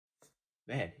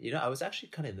Man, I was actually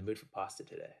kind of in the mood for pasta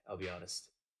today. I'll be honest.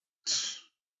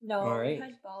 No, All right. we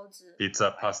had 包子.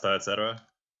 Pizza, pasta, etc.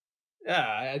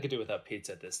 Yeah, I could do without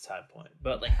pizza at this time point.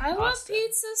 But like, I want pasta.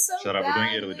 pizza so Shut up, we're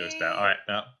doing Italy badly. just now. All right,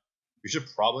 now we should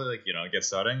probably get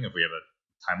starting if we have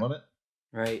a time limit.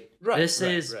 Right. Right, This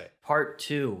right, is right. part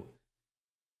 2.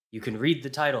 You can read the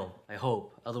title, I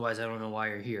hope. Otherwise, I don't know why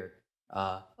you're here. Go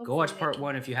watch Hopefully part they can-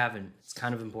 1 if you haven't. It's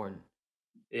kind of important.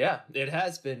 Yeah, it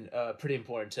has been pretty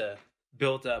important to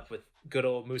build up with good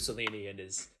old Mussolini and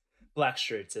his black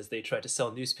shirts as they try to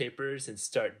sell newspapers and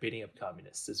start beating up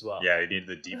communists as well. Yeah, you need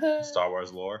the deep Star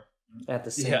Wars lore. At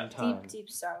the same Yeah. time. Deep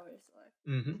Star Wars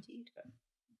lore. Mm-hmm. Indeed.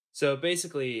 So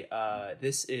basically,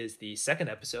 this is the second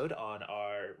episode on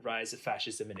our rise of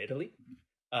fascism in Italy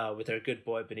with our good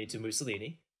boy Benito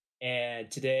Mussolini. And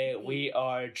today we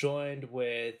are joined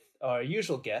with our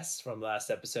usual guests from last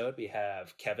episode. We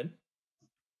have Kevin.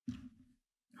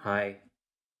 Hi.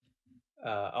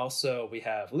 Also, we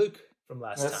have Luke from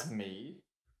last That's time. me,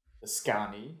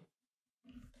 Ascani.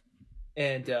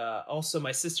 And also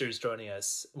my sister is joining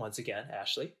us once again,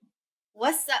 Ashley.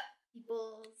 What's up,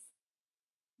 peoples?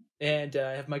 And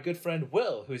I have my good friend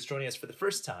Will, who's joining us for the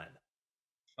first time.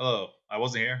 Hello, I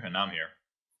wasn't here, and now I'm here.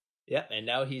 Yeah, and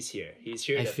now he's here. He's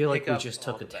here I to feel like pick we up just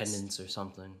all took the best. attendance or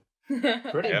something.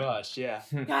 Pretty Yep. much, yeah.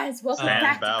 Guys, welcome Stand,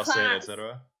 back Bow, to sit, class.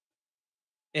 etc.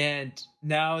 And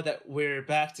now that we're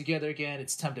back together again,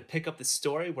 it's time to pick up the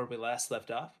story where we last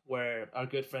left off, where our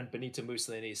good friend Benito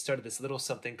Mussolini started this little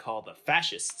something called the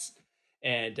Fascists.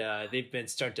 And they've been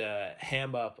starting to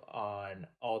ham up on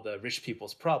all the rich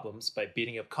people's problems by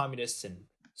beating up communists and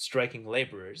striking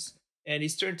laborers. And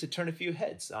he's starting to turn a few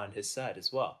heads on his side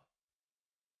as well.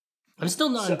 I'm still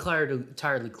not So-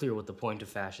 entirely clear what the point of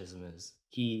fascism is.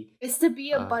 It's to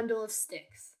be a Uh, bundle of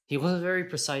sticks. He wasn't very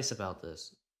precise about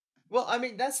this. Well, I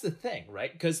mean, that's the thing,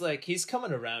 right? Because, like, he's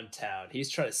coming around town. He's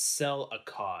trying to sell a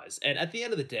cause. And at the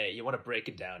end of the day, you want to break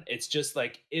it down. It's just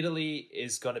like Italy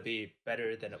is going to be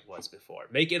better than it was before.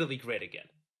 Make Italy great again.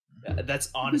 That's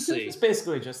honestly... It's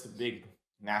basically just a big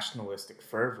nationalistic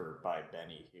fervor by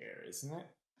Benny here, isn't it?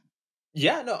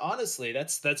 Yeah, no, honestly,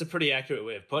 that's a pretty accurate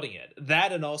way of putting it.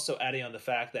 That and also adding on the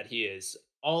fact that he is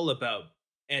all about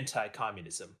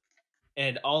anti-communism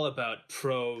and all about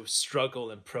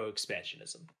pro-struggle and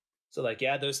pro-expansionism. So, like,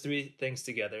 yeah, those three things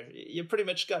together, you pretty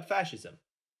much got fascism.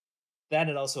 That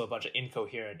and also a bunch of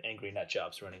incoherent, angry nut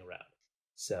jobs running around.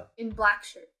 So, In black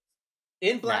shirts.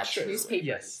 in black Naturally. shirts, Newspapers.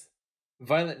 yes.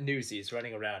 Violent newsies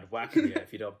running around whacking you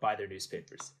if you don't buy their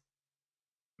newspapers.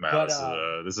 Man,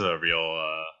 But, this is a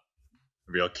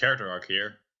real character arc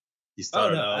here. He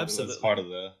started no, out absolutely. as part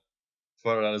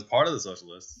of the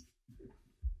socialists.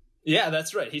 Yeah,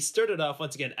 that's right. He started off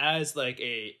once again as like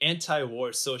a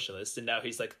anti-war socialist, and now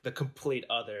he's like the complete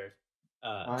other,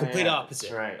 complete yeah, opposite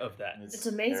that's right. of that. It's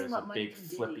amazing there's what a money big can do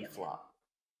to flippy you. flop.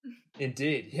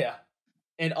 Indeed, yeah.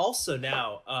 And also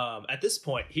now, at this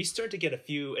point, he's starting to get a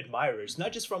few admirers,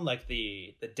 not just from like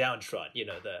the downtrodden,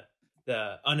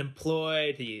 the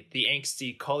unemployed, the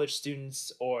angsty college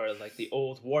students, or like the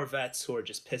old war vets who are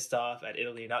just pissed off at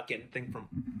Italy not getting anything from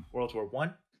World War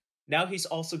One. Now he's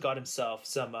also got himself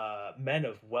some men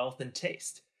of wealth and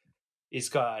taste. He's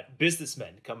got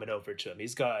businessmen coming over to him.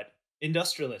 He's got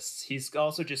industrialists. He's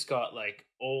also just got like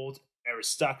old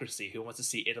aristocracy who wants to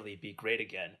see Italy be great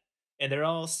again. And they're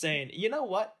all saying, you know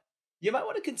what? You might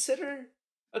want to consider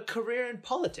a career in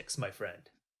politics, my friend.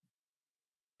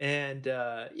 And,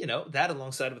 that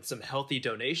alongside with some healthy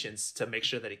donations to make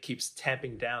sure that it keeps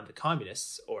tamping down the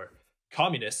communists, or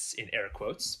communists in air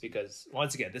quotes, because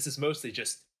once again, this is mostly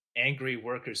just angry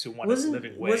workers who want a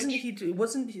living wage.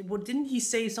 Didn't he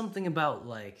say something about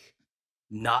like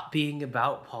not being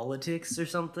about politics or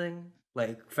something?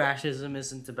 Like fascism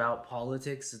isn't about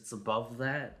politics, it's above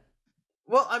that.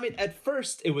 Well, I mean, at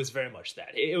first it was very much that.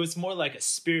 It was more like a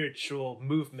spiritual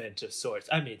movement of sorts.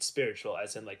 I mean, spiritual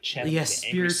as in like channeling Yeah, the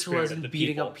angry spiritual spirit as of in the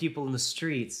beating people. up people in the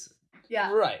streets.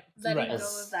 Yeah. Right, Letting right. go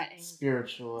of that anger.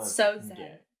 Spiritual. as So it can sad.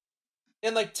 get.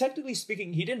 And like technically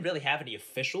speaking, he didn't really have any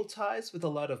official ties with a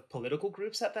lot of political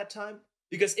groups at that time,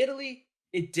 because Italy,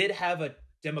 it did have a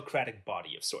democratic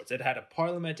body of sorts. It had a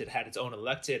parliament, it had its own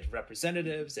elected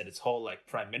representatives, and its whole like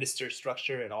prime minister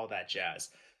structure and all that jazz.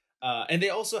 And they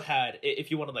also had, if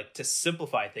you want to like to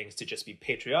simplify things to just be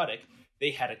patriotic,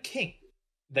 they had a king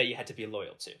that you had to be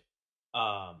loyal to.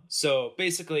 So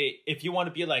basically, if you want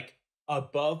to be like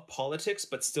above politics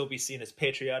but still be seen as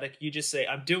patriotic, you just say,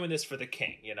 I'm doing this for the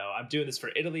king, I'm doing this for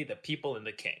Italy, the people, and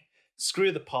the king.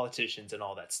 Screw the politicians and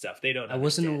all that stuff. They don't I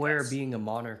wasn't understand aware us. being a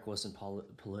monarch wasn't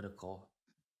political.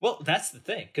 Well, that's the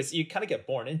thing, because you kind of get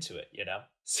born into it,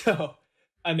 So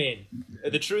I mean,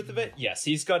 the truth of it, yes,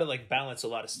 he's got to like balance a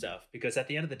lot of stuff because at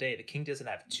the end of the day, the king doesn't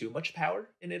have too much power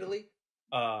in Italy.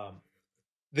 Um,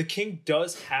 the king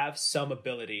does have some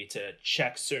ability to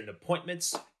check certain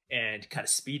appointments and kind of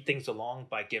speed things along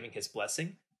by giving his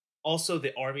blessing. Also,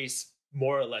 the army's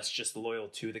more or less just loyal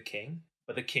to the king,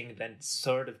 but the king then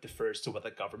sort of defers to what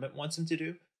the government wants him to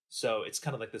do. So it's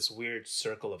kind of like this weird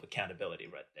circle of accountability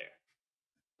right there.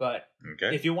 But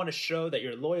Okay. if you want to show that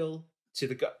you're loyal to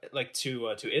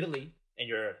to Italy and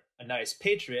you're a nice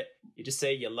patriot, you just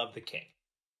say you love the king.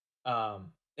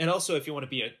 And also, if you want to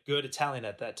be a good Italian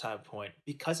at that time point,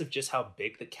 because of just how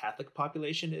big the Catholic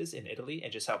population is in Italy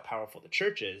and just how powerful the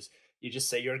church is, you just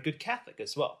say you're a good Catholic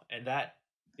as well. And that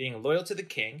being loyal to the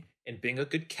king and being a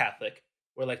good Catholic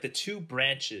were like the two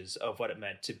branches of what it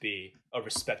meant to be a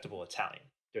respectable Italian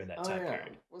during that time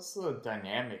period. What's the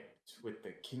dynamic with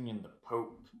the king and the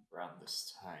pope around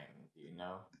this time? Do you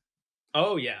know?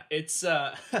 Oh yeah, it's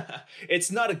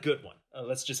it's not a good one.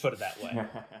 Let's just put it that way.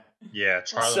 Yeah,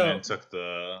 Charlemagne took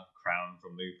the crown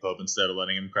from the Pope instead of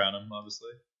letting him crown him, obviously.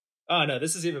 Oh no,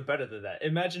 this is even better than that.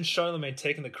 Imagine Charlemagne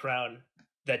taking the crown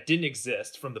that didn't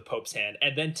exist from the Pope's hand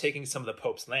and then taking some of the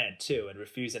Pope's land too and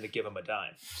refusing to give him a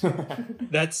dime.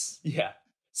 That's yeah.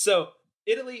 So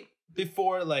Italy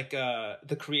before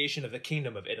the creation of the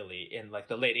Kingdom of Italy in like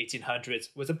the late 1800s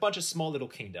was a bunch of small little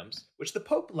kingdoms, which the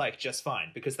Pope liked just fine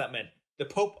because that meant the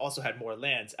Pope also had more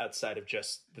lands outside of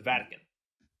just the Vatican.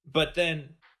 But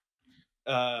then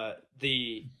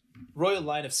the royal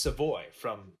line of Savoy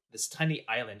from this tiny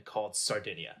island called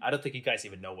Sardinia. I don't think you guys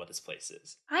even know what this place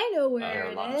is. I know There where are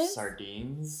a it lot of is.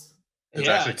 sardines. It's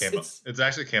Yeah, actually came up. It's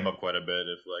actually came up quite a bit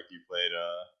if like you played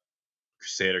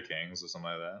Crusader Kings or something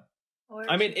like that. Or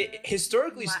I mean, the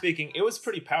historically Latin speaking, it was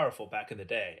pretty powerful back in the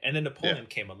day. And then Napoleon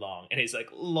came along and he's like,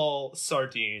 lol,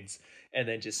 sardines, and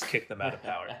then just kicked them out of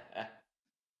power.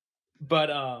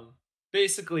 But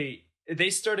basically, they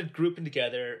started grouping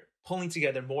together, pulling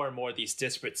together more and more of these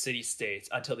disparate city-states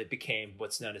until they became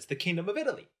what's known as the Kingdom of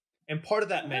Italy. And part of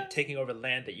that meant taking over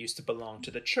land that used to belong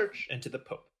to the church and to the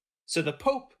Pope. So the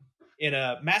Pope, in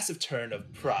a massive turn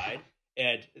of pride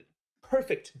and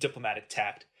perfect diplomatic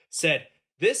tact, said,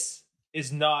 this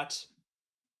is not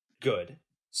good,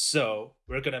 so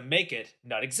we're going to make it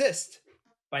not exist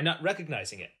by not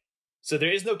recognizing it. So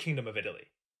there is no Kingdom of Italy.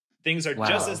 Things are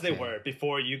just as they were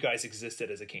before you guys existed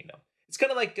as a kingdom. It's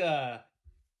kind of like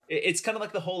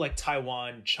the whole like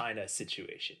Taiwan China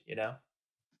situation, you know?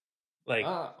 Like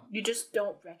You just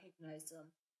don't recognize them.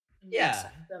 And you Yeah.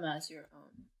 accept them as your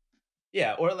own.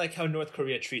 yeah, or like how North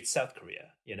Korea treats South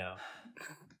Korea, you know?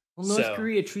 Well, North So-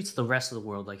 Korea treats the rest of the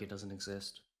world like it doesn't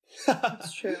exist.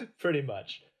 That's true. Pretty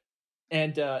much.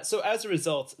 And so as a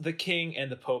result, the king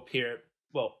and the Pope here,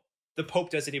 well, the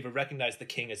Pope doesn't even recognize the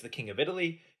king as the king of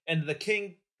Italy, and the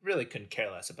king really couldn't care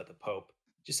less about the Pope.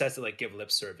 Just has to like give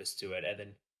lip service to it and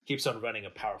then keeps on running a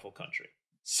powerful country.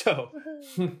 So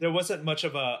there wasn't much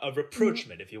of a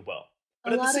rapprochement, if you will.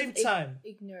 But A at the lot same of time,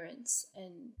 ignorance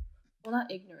and well,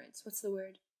 not ignorance. What's the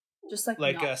word? Just like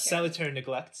like not caring. salutary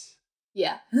neglect.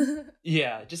 Yeah.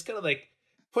 Yeah, just kind of like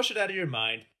push it out of your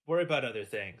mind, worry about other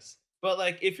things. But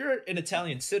like if you're an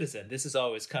Italian citizen, this is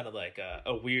always kind of like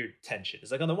a weird tension.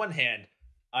 It's like on the one hand,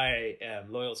 I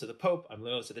am loyal to the Pope, I'm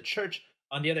loyal to the church.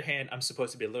 On the other hand, I'm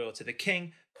supposed to be loyal to the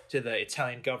king, to the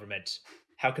Italian government.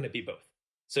 How can it be both?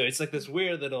 So it's like this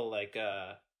weird little like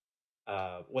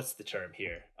what's the term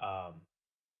here?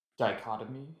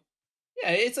 Dichotomy.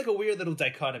 Yeah, it's like a weird little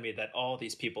dichotomy that all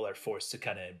these people are forced to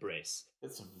kind of embrace.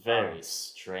 It's a very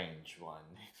strange one,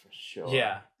 for sure.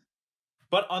 Yeah.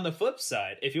 But on the flip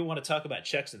side, if you want to talk about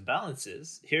checks and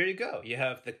balances, here you go. You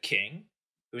have the king,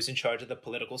 who's in charge of the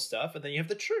political stuff, and then you have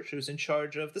the church, who's in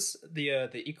charge of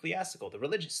the ecclesiastical, the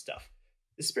religious stuff,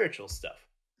 the spiritual stuff.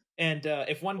 And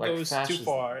if one Like goes fascism. too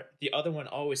far, the other one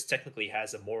always technically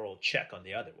has a moral check on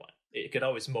the other one. It could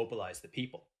always mobilize the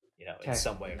people, you know, in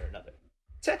some way or another.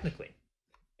 Technically.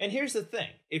 And here's the thing.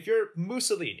 If you're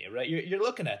Mussolini, right, you're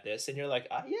looking at this and you're like,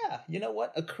 yeah, you know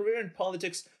what? A career in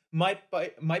politics might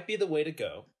be the way to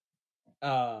go.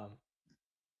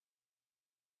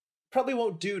 Probably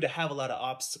won't do to have a lot of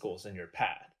obstacles in your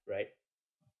path, right?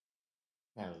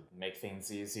 That would make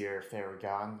things easier if they were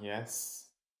gone, yes.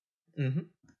 Mm-hmm.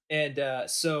 And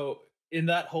so in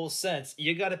that whole sense,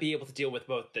 you got to be able to deal with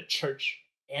both the church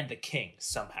and the king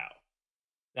somehow.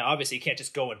 Now, obviously, you can't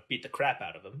just go and beat the crap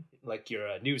out of them like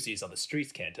your newsies on the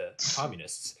streets can to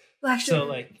communists. So,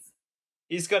 like,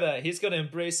 he's gotta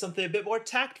embrace something a bit more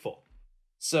tactful.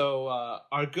 So,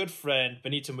 our good friend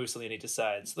Benito Mussolini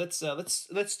decides let's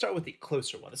start with the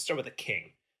closer one. Let's start with the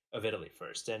king of Italy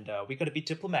first, and we got to be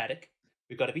diplomatic.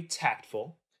 We got to be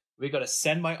tactful. we got to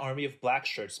send my army of black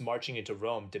shirts marching into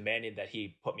Rome, demanding that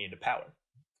he put me into power.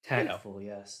 Tactful,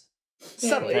 yes.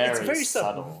 Subtle. It's Very very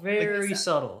subtle. subtle. Very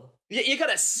subtle. You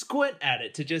gotta squint at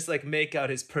it to just like make out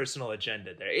his personal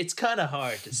agenda there. It's kind of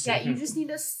hard to see. Yeah, you just need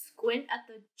to squint at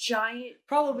the giant.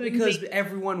 Probably because Big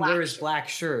everyone black wears shirt. black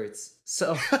shirts.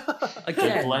 So They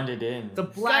again, blended in. the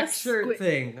black Gotta shirt squint.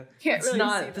 thing. Can't It's really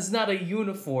not. see It's them. not a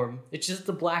uniform. It's just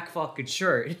a black fucking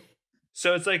shirt.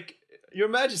 So it's like, Your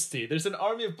Majesty, there's an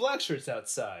army of black shirts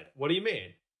outside. What do you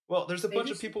mean? Well, there's a They bunch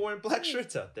of just- people wearing black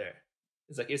shirts out there.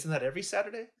 It's like, isn't that every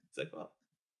Saturday? It's like, well,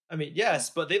 I mean, yes,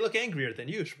 but they look angrier than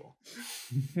usual.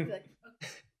 Be like, okay.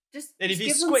 Just And if just you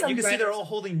give them squint, some you can see bread they're or all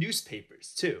holding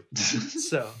newspapers too.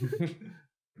 So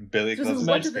Billy Just closes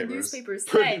what do the newspapers. newspapers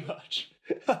pretty say? much.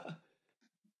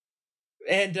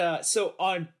 And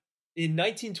in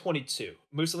 1922,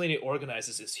 Mussolini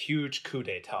organizes this huge coup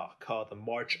d'état called the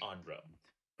March on Rome.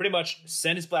 Pretty much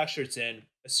send his black shirts in,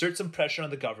 assert some pressure on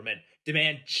the government,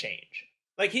 demand change.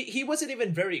 Like, he wasn't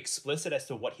even very explicit as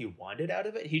to what he wanted out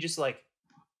of it. He just like,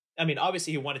 I mean,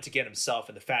 obviously he wanted to get himself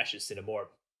and the fascists into more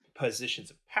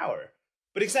positions of power.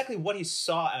 But exactly what he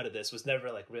saw out of this was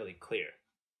never like really clear.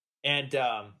 And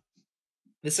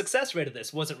the success rate of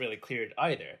this wasn't really cleared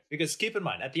either. Because keep in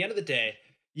mind, at the end of the day,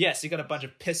 yes, you got a bunch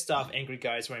of pissed off, angry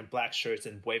guys wearing black shirts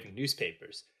and waving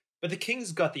newspapers. But the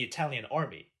king's got the Italian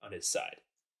army on his side.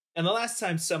 And the last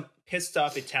time some pissed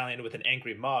off Italian with an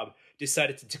angry mob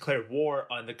decided to declare war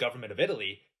on the government of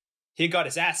Italy, he got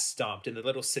his ass stomped in the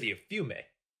little city of Fiume.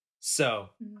 So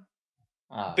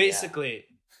Oh, basically,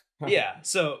 yeah.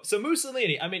 So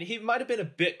Mussolini, I mean, he might have been a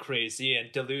bit crazy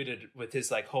and deluded with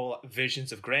his like whole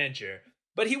visions of grandeur,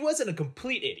 but he wasn't a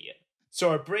complete idiot.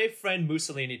 So our brave friend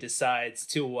Mussolini decides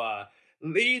to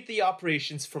lead the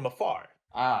operations from afar.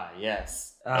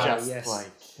 Yes. Ah, Just yes.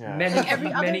 like Many- Like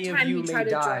every other Many of time you he may tried to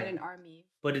die. join an army.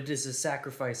 But it is a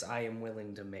sacrifice I am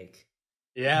willing to make.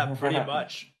 Yeah, pretty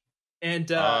much. And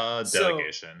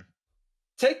Delegation.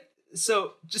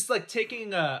 So just like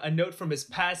taking a note from his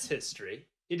past history,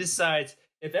 he decides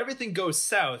if everything goes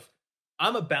south,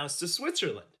 I'm a bounce to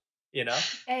Switzerland. You know,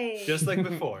 Hey, just like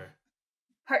before.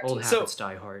 part Old two. So- habits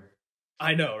die hard.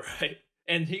 I know, right?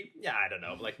 And I don't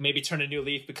know, like maybe turn a new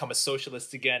leaf, become a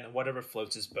socialist again, whatever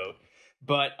floats his boat.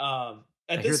 But I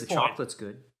at hear this the point, chocolate's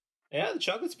good. yeah, the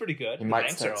chocolate's pretty good. he The might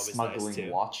banks are start always smuggling nice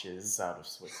too. watches out of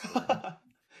Switzerland.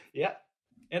 Yeah,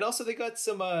 and also they got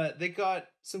some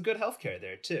good healthcare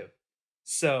there too.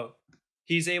 So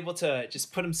he's able to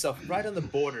just put himself right on the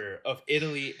border of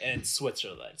Italy and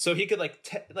Switzerland. So he could like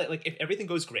if everything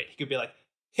goes great, he could be like,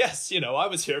 yes, I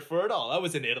was here for it all. I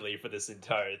was in Italy for this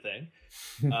entire thing.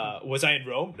 Was I in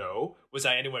Rome? No. Was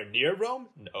I anywhere near Rome?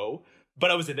 No. But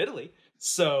I was in Italy,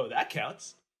 so that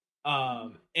counts.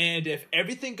 And if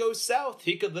everything goes south,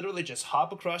 he could literally just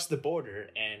hop across the border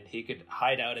and he could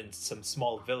hide out in some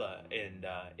small villa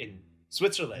in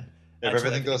Switzerland. If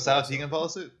everything goes south, he can follow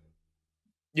suit.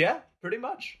 Yeah, pretty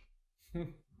much.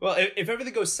 Well, if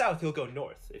everything goes south, he'll go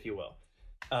north, if you will,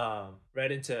 right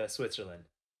into Switzerland,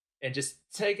 and just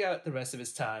take out the rest of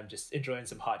his time just enjoying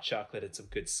some hot chocolate and some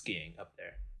good skiing up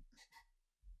there.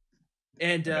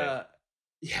 And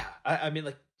yeah, I mean,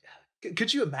 like,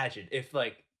 could you imagine if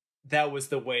like that was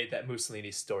the way that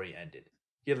Mussolini's story ended?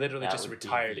 He literally That just would be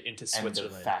retired the into End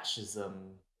Switzerland. of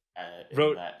fascism in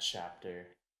Wrote- that chapter.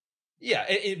 Yeah,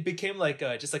 it became like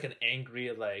just like an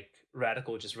angry like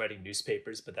radical just writing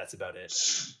newspapers, but that's about it.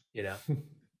 You know.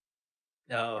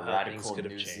 Oh, A how things radical could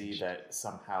have newsie changed. that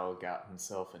somehow got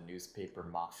himself a newspaper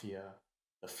mafia,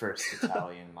 the first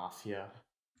Italian mafia.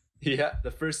 Yeah, the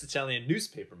first Italian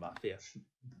newspaper mafia.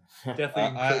 Definitely. I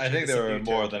encroaching think into there some were new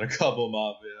more territory. than a couple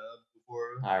mafia before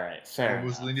All right, fair enough.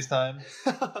 Mussolini's time.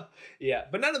 Yeah,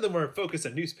 but none of them were focused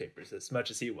on newspapers as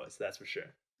much as he was, that's for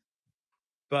sure.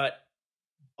 But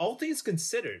all things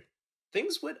considered,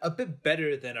 things went a bit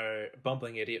better than our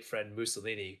bumbling idiot friend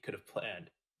Mussolini could have planned.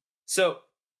 So,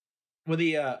 when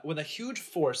the huge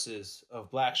forces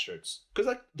of black shirts, because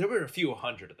like there were a few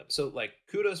hundred of them, so like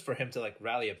kudos for him to like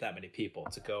rally up that many people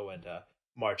to go and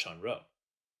march on Rome.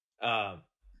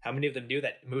 How many of them knew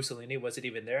that Mussolini wasn't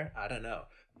even there? I don't know,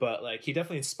 but like he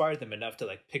definitely inspired them enough to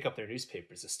like pick up their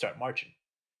newspapers to start marching,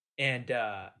 and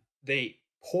they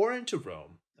pour into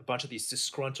Rome. A bunch of these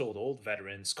disgruntled old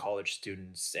veterans, college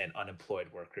students, and unemployed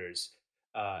workers,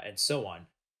 and so on.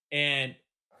 And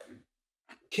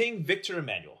King Victor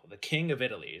Emmanuel, the king of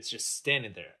Italy, is just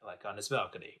standing there, like on his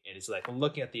balcony, and he's like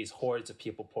looking at these hordes of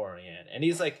people pouring in, and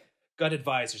he's like got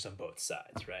advisors on both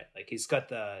sides, right? Like he's got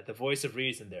the voice of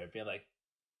reason there, being like,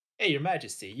 "Hey, Your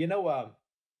Majesty, you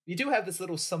do have this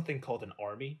little something called an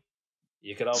army.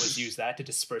 You could always use that to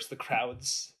disperse the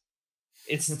crowds."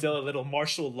 instill a little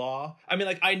martial law. I mean,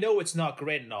 like, I know it's not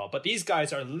great and all, but these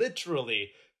guys are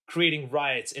literally creating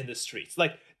riots in the streets.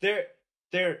 Like,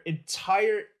 their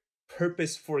entire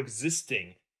purpose for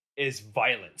existing is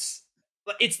violence.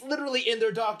 Like, it's literally in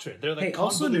their doctrine. They're like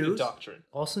convoluted doctrine.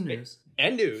 Also news.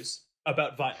 And news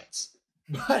about violence.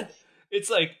 But it's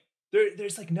like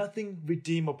there's like nothing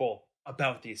redeemable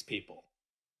about these people.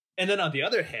 And then on the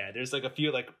other hand, there's like a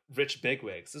few like rich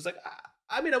bigwigs. It's like,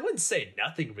 I mean, I wouldn't say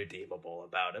nothing redeemable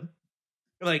about him.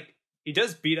 Like, he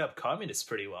does beat up communists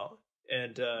pretty well,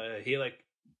 and he like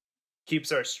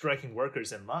keeps our striking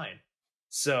workers in line.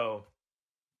 So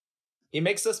he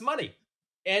makes us money.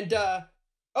 And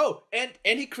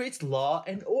and he creates law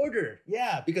and order.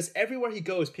 Yeah, because everywhere he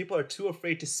goes, people are too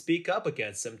afraid to speak up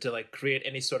against him to like create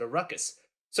any sort of ruckus.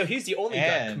 So he's the only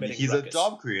guy committing he's ruckus. a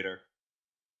job creator.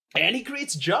 And he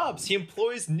creates jobs. He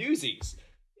employs newsies.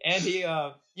 And he,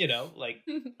 like,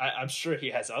 I'm sure he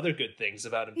has other good things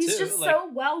about him, He's too. just like, so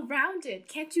well-rounded.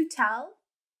 Can't you tell?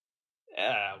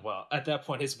 Well, at that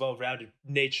point, his well-rounded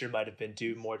nature might have been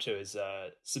due more to his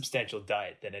substantial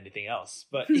diet than anything else.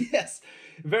 But yes,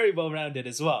 very well-rounded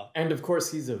as well. And of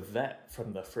course, he's a vet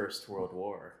from the First World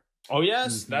War. Oh,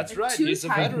 yes, that's right. He's a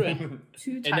veteran.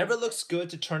 It never times. looks good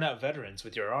to turn out veterans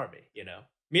with your army,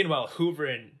 Meanwhile, Hoover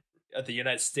in the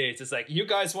United States is like, you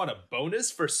guys want a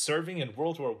bonus for serving in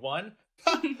World War One?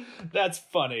 That's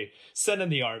funny. Send in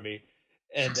the army.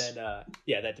 And then,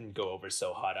 that didn't go over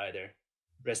so hot either.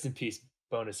 Rest in peace,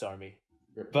 bonus army.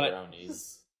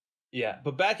 Brownies. Yeah,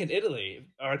 but back in Italy,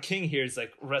 our king here is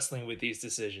like wrestling with these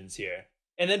decisions here.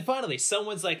 And then finally,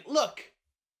 someone's like, look,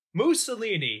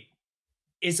 Mussolini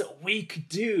is a weak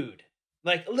dude.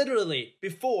 Like, literally,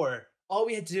 before, all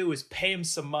we had to do was pay him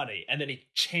some money, and then he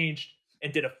changed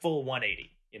and did a full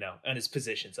 180, on his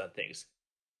positions on things.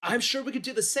 I'm sure we could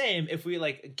do the same if we,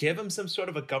 like, give him some sort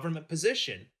of a government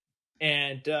position.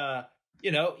 And,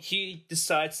 he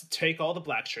decides to take all the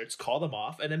black shirts, call them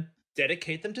off, and then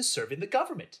dedicate them to serving the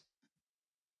government.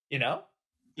 You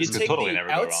take totally the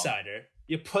outsider,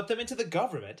 you put them into the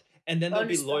government, and then they'll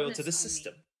be loyal to the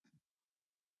system.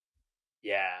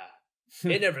 Yeah.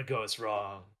 It never goes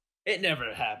wrong. It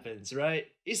never happens, right?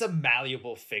 He's a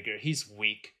malleable figure. He's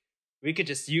weak. We could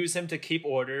just use him to keep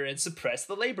order and suppress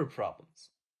the labor problems.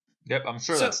 Yep, I'm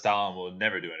sure that Stalin will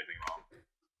never do anything wrong.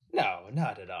 No,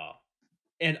 not at all.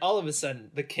 And all of a sudden,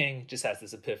 the king just has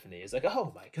this epiphany. He's like,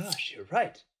 oh my gosh, you're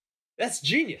right. That's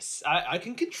genius. I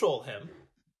can control him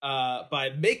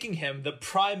by making him the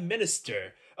prime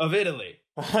minister of Italy.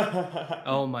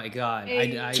 Oh my god.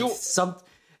 Hey.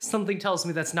 Something tells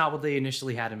me that's not what they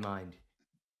initially had in mind.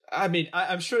 I mean,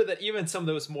 I'm sure that even some of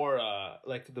those more,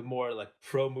 the more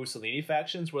pro-Mussolini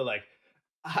factions were like,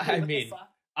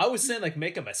 I was saying,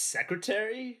 make him a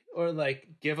secretary or,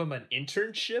 give him an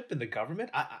internship in the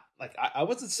government. I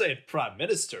wasn't saying prime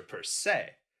minister per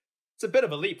se. It's a bit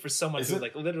of a leap for someone who,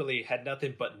 literally had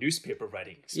nothing but newspaper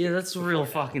writing experience. Yeah, that's real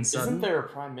fucking sudden. Isn't there a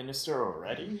prime minister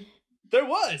already? There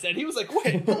was, and he was like,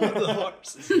 wait, hold the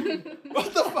horses.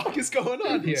 What the fuck is going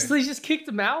on here? So they just kicked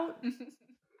him out?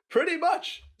 Pretty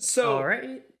much. So, all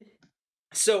right.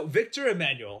 So Victor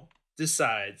Emmanuel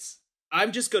decides,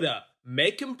 I'm just going to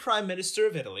make him prime minister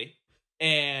of Italy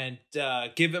and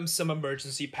give him some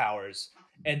emergency powers,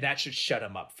 and that should shut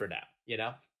him up for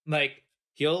now,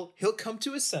 He'll come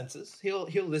to his senses. He'll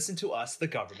listen to us, the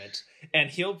government, and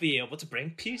he'll be able to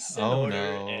bring peace and order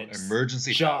and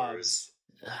emergency powers.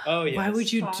 Oh yeah. Why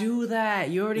would you do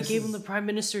that? You already gave him the prime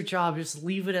minister job. Just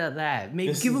leave it at that.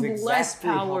 Maybe give him less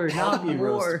power, not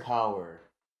more power.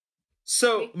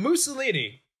 So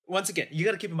Mussolini, once again, you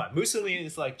got to keep in mind, Mussolini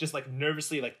is just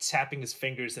nervously tapping his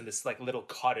fingers in this little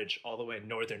cottage all the way in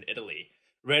northern Italy,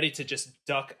 ready to just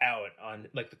duck out on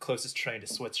the closest train to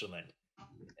Switzerland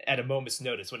at a moment's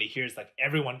notice when he hears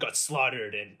everyone got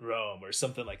slaughtered in Rome or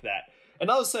something like that.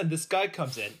 And all of a sudden, this guy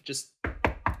comes in, just,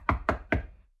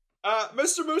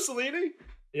 Mr. Mussolini?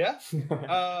 Yeah?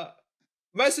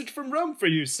 Message from Rome for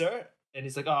you, sir. And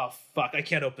he's like, oh, fuck, I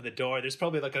can't open the door. There's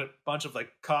probably a bunch of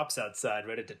cops outside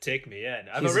ready to take me in.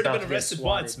 I've already been arrested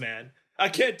once, man. I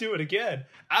can't do it again.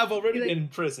 I've already been in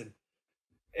prison.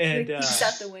 And he looks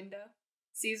out the window,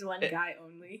 sees one guy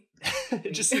only.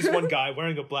 It just sees one guy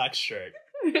wearing a black shirt.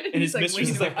 And his mistress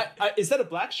is like, is that a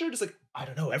black shirt? It's like, I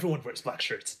don't know. Everyone wears black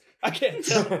shirts. I can't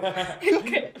tell. You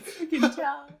can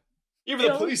tell. Even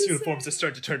the police uniforms are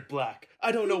starting to turn black.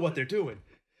 I don't know what they're doing.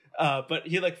 But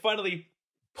he finally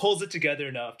pulls it together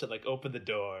enough to open the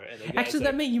door. And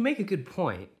actually, you make a good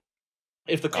point.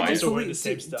 If the cops are wearing the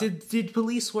same stuff. Did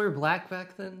police wear black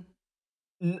back then?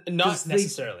 Not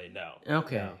necessarily, no.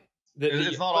 Okay. No.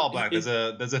 It's not all black. There's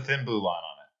a thin blue line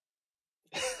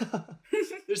on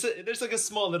it. there's like a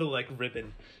small little like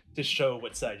ribbon to show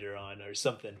what side you're on or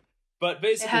something. But It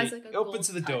basically, has like a opens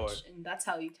gold the door touch, and that's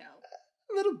how you tell.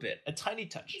 a little bit, a tiny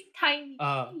touch. Tiny,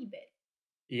 tiny bit.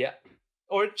 Yeah.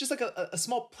 Or just like a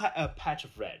small patch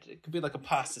of red. It could be like a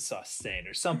pasta sauce stain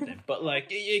or something, but like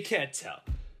you can't tell.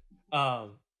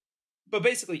 But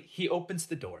basically, he opens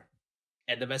the door,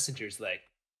 and the messenger's like,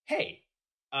 "Hey,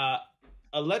 a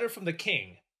letter from the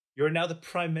king. You're now the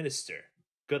prime minister.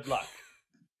 Good luck."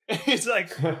 And he's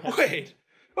like, "Wait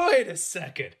a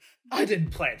second. I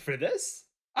didn't plan for this.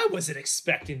 I wasn't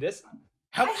expecting this.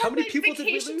 How many people did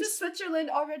we vacation to lose?" Switzerland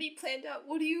already planned out.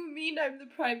 What do you mean I'm the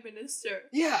prime minister?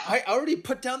 Yeah, I already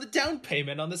put down the down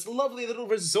payment on this lovely little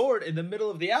resort in the middle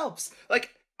of the Alps.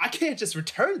 Like, I can't just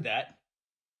return that.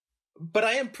 But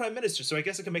I am prime minister, so I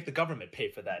guess I can make the government pay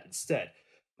for that instead.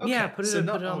 Yeah, put it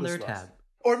not on all their is lost. tab.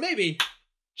 Or maybe,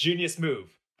 genius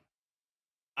move.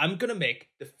 I'm gonna make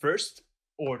the first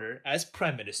order as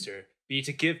prime minister be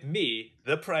to give me,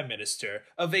 the prime minister,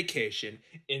 a vacation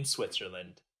in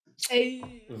Switzerland. Hey.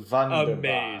 Wunderbar.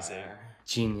 Amazing.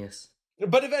 Genius.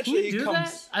 But Can eventually you he do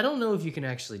comes. that? I don't know if you can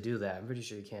actually do that. I'm pretty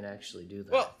sure you can't actually do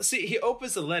that. Well, see, he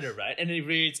opens the letter, right? And he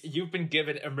reads, "You've been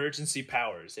given emergency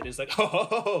powers." And he's like,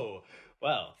 "Oh,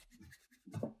 well,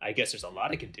 I guess there's a lot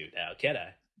I can do now, can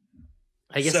I?"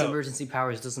 I guess so- emergency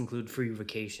powers does include free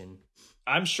vacation.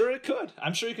 I'm sure it could.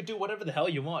 I'm sure you could do whatever the hell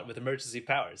you want with emergency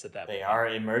powers at that They point. are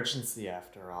emergency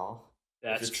after all.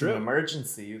 That's if it's true. an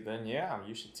emergency, then yeah,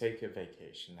 you should take a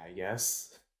vacation, I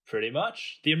guess. Pretty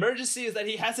much. The emergency is that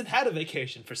he hasn't had a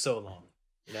vacation for so long,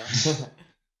 you know?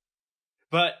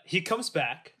 But he comes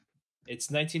back. It's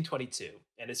 1922.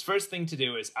 And his first thing to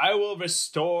do is, "I will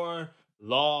restore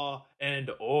law and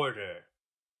order."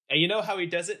 And you know how he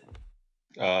does it?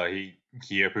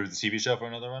 He approved the TV show for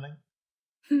another running.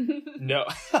 No.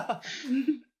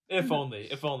 If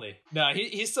only. No,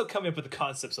 he's still coming up with the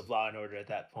concepts of law and order at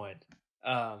that point.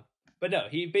 But no,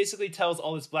 he basically tells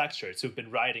all his black shirts who've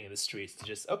been rioting in the streets to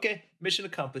just, "Okay, mission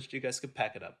accomplished, you guys can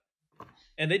pack it up."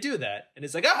 And they do that, and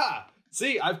it's like, "Aha!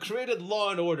 See, I've created law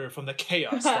and order from the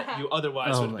chaos that you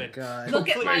otherwise Oh would my have been god. Look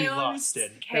at completely my own lost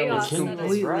in." chaos. It's King that was I-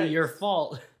 completely right. your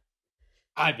fault.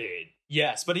 I mean,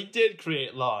 yes, but he did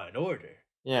create law and order.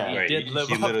 Yeah. He Right, did he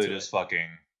live up literally to just it. fucking.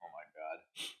 Oh my god.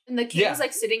 And the king Yeah. was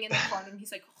like sitting in the corner, and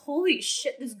he's like, "Holy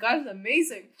shit, this guy's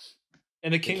amazing."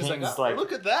 And the king's like, king's "Oh, like,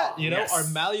 look at that, "Oh, you know, yes." our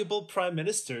malleable prime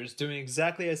minister is doing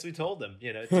exactly as we told him,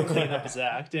 you know, to clean up his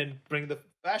act and bring the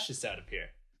fascists out of here."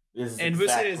 This is And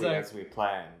Mussolini exactly is like- as we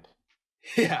planned.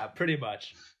 Yeah, pretty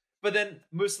much. But then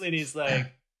Mussolini's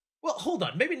like, "Well, hold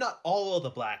on, maybe not all of the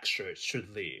black shirts should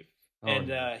leave." Oh, And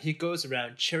no. he goes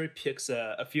around, cherry picks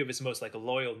a few of his most like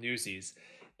loyal newsies,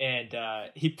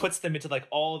 and he puts them into like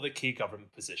all the key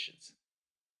government positions.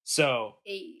 So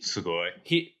Hey. Sugoi.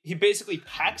 he basically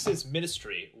packs his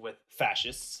ministry with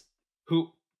fascists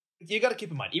who, you got to keep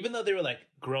in mind, even though they were like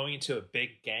growing into a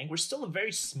big gang, we're still a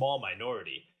very small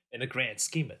minority in the grand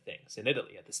scheme of things in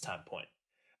Italy at this time point.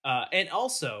 And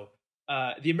also,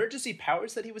 the emergency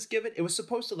powers that he was given, it was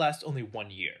supposed to last only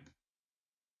 1 year.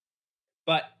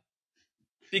 But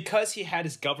because he had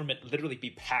his government literally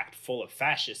be packed full of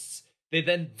fascists, they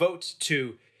then vote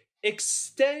to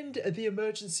extend the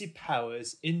emergency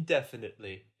powers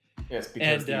indefinitely. Yes, because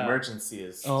And, the emergency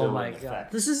is still Oh my in god.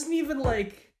 effect. This isn't even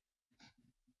like.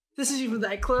 This isn't even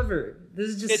that clever. This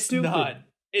is just It's stupid. not.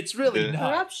 It's really Yeah.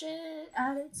 not. Corruption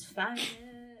at its finest.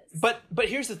 But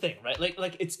here's the thing, right?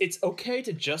 Like it's okay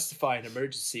to justify an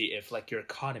emergency if like your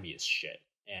economy is shit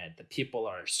and the people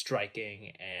are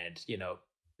striking and you know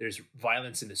there's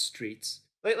violence in the streets.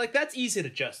 Like that's easy to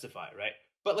justify, right?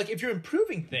 But like if you're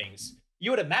improving things,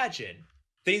 you would imagine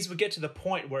things would get to the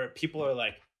point where people are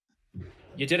like,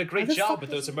 "You did a great Why the job fuck with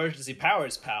is- those emergency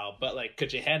powers, pal, but like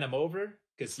could you hand them over?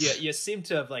 Because you seem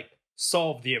to have like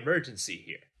solved the emergency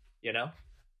here, you know?"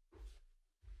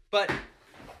 But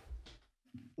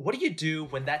what do you do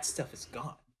when that stuff is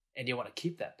gone and you want to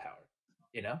keep that power,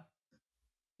 you know?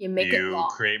 You make it You law.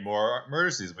 create more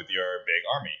emergencies with your big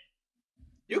army.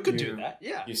 You could do You- that,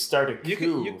 yeah. You start a You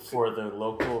coup could- for the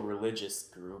local religious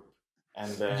group,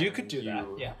 and then You could do that,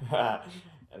 yeah.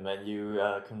 And then you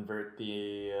convert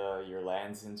your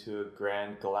lands into a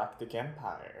grand galactic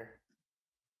empire.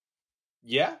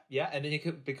 Yeah, and then you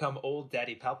could become old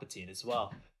Daddy Palpatine as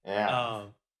well. Yeah.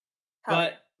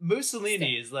 But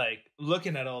Mussolini is like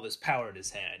looking at all this power in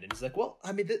his hand, and he's like, "Well,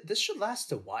 I mean, this should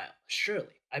last a while,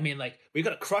 surely. I mean, like, we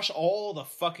gotta crush all the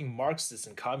fucking Marxists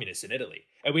and communists in Italy,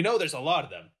 and we know there's a lot of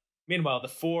them. Meanwhile, the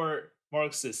 4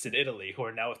 Marxists in Italy who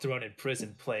are now thrown in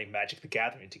prison playing Magic the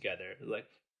Gathering together, like,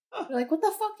 You're like, what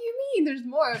the fuck do you mean? There's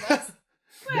more of us.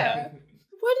 Where? Yeah.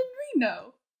 What did we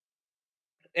know?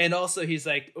 And also he's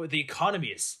like, oh, the economy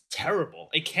is terrible.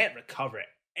 It can't recover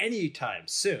anytime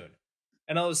soon.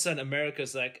 And all of a sudden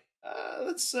America's like,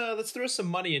 let's throw some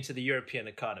money into the European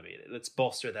economy. Let's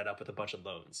bolster that up with a bunch of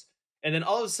loans. And then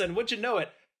all of a sudden, wouldn't you know it,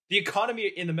 the economy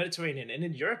in the Mediterranean and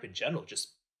in Europe in general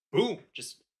just boom,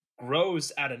 just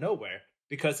grows out of nowhere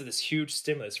because of this huge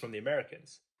stimulus from the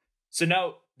Americans. So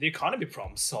now the economy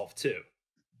problem's solved too.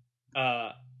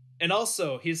 And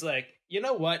also he's like, you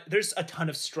know what? There's a ton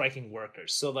of striking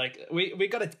workers. So like we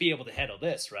got to be able to handle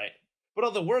this, right? But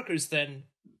all the workers then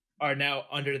are now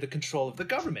under the control of the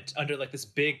government, under like this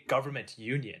big government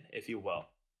union, if you will.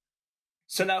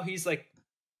 So now he's like,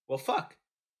 well, fuck.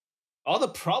 All the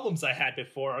problems I had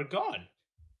before are gone.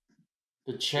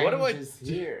 The change is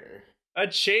here. A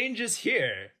change is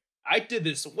here. I did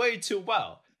this way too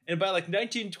well. And by like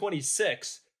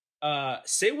 1926,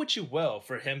 say what you will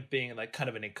for him being like kind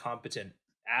of an incompetent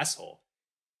asshole.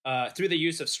 Through the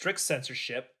use of strict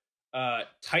censorship,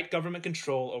 tight government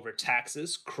control over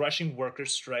taxes, crushing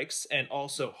workers' strikes, and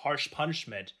also harsh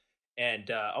punishment,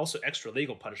 and also extra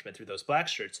legal punishment through those black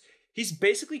shirts, he's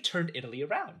basically turned Italy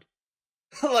around.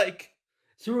 Like,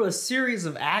 through a series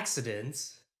of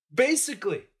accidents.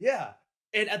 Basically, yeah.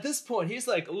 And at this point, he's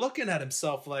like looking at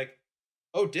himself like,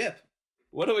 oh, dip,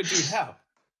 what do I do now?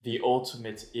 The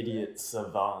ultimate idiot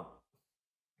savant.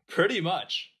 Pretty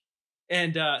much.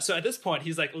 And so at this point,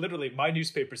 he's like, literally, my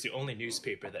newspaper is the only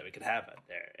newspaper that we could have out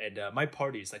there. And my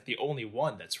party is like the only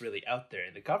one that's really out there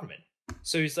in the government.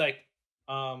 So he's like,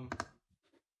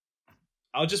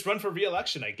 I'll just run for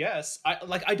re-election, I guess.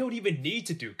 I don't even need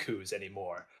to do coups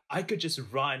anymore. I could just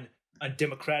run on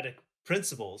democratic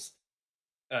principles.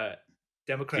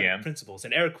 Principles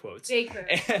in air quotes. Baker.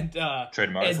 And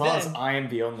trademark. As long as I am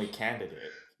the only candidate.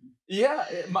 Yeah,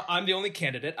 I'm the only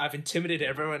candidate. I've intimidated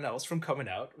everyone else from coming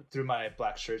out through my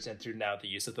black shirts and through now the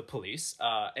use of the police.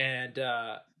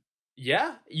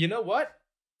 Yeah, you know what?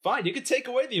 Fine, you could take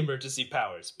away the emergency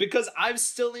powers because I'm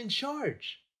still in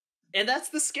charge. And that's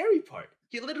the scary part.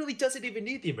 He literally doesn't even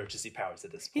need the emergency powers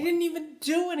at this point. He didn't even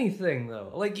do anything, though.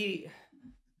 Like,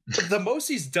 The most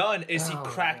he's done is he Oh,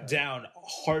 cracked man. down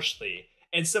harshly,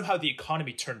 and somehow the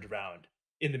economy turned around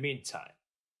in the meantime.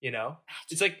 You know?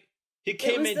 It's like he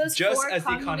came was in those just four as the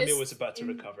economy communists was about to in-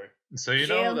 recover. So you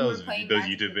Jail know who were those playing those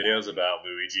Magic YouTube the videos Gathering. about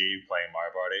Luigi playing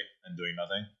Mario Party and doing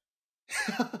nothing?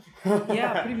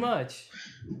 yeah, pretty much.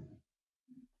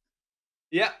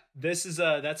 Yeah, this is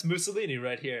that's Mussolini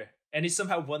right here. And he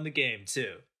somehow won the game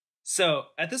too. So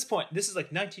at this point, this is like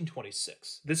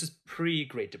 1926. This is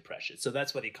pre-Great Depression. So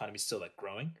that's why the economy's still like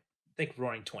growing. I think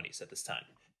roaring 20s at this time.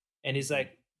 And he's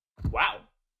like, wow.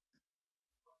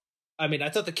 I mean, I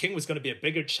thought the king was going to be a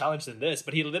bigger challenge than this,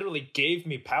 but he literally gave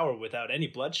me power without any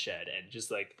bloodshed and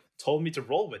just like told me to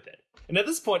roll with it. And at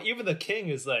this point, even the king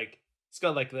is like, he's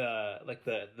got like the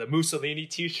Mussolini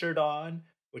t-shirt on,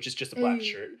 which is just a black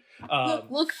shirt.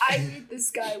 Look, I made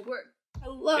this guy work.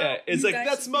 Hello. Yeah, it's You like, guys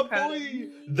that's should my be proud of boy. me.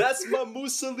 That's my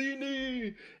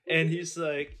Mussolini. And he's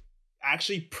like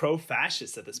actually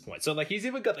pro-fascist at this point. So like he's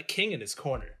even got the king in his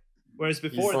corner. Whereas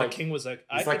before like- the king was like,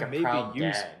 I He's like could a maybe proud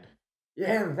use. dad.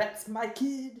 Yeah, that's my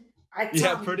kid. I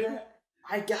Yeah, taught pretty- him that.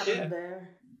 I got Yeah. him there.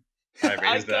 I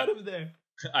I raised got that. him there.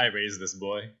 I raised this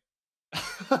boy.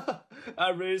 I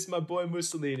raised my boy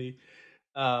Mussolini.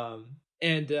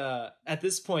 And at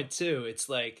this point too, it's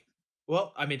like,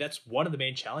 well, I mean, that's one of the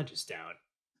main challenges down.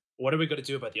 What are we going to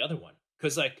do about the other one?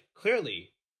 Because like clearly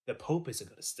the Pope isn't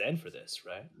going to stand for this,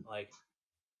 right? Like,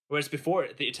 whereas before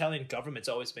the Italian government's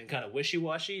always been kind of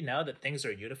wishy-washy. Now that things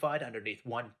are unified underneath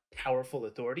one powerful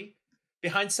authority,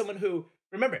 behind someone who,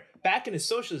 remember, back in his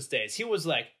socialist days, he was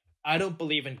like, I don't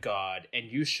believe in God, and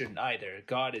you shouldn't either.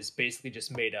 God is basically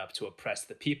just made up to oppress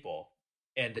the people,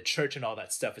 and the church and all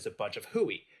that stuff is a bunch of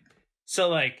hooey. So,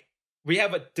 like, we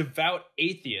have a devout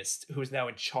atheist who's now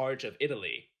in charge of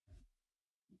Italy.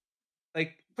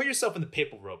 Like, put yourself in the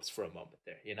papal robes for a moment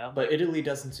there, you know? But Italy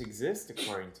doesn't exist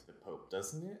according to the Pope,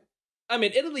 doesn't it? I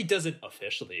mean, Italy doesn't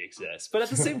officially exist, but at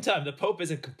the same time, the Pope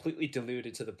isn't completely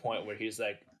deluded to the point where he's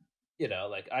like, you know,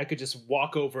 like, I could just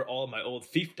walk over all my old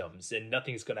fiefdoms and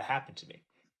nothing's going to happen to me.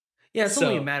 Yeah, it's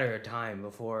only So- a matter of time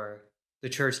before the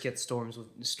church gets stormed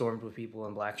with people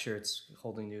in black shirts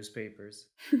holding newspapers.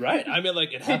 Right? I mean,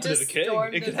 like, it happened to the Just king.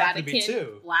 stormed It the could happen to me Vatican,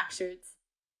 too. Black shirts.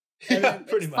 And Yeah, then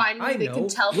pretty it's much. Finally, I they know. can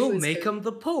tell We'll who is make who. him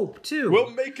the Pope too. We'll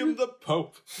make him the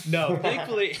Pope. No,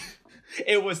 thankfully,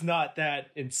 it was not that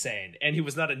insane. And he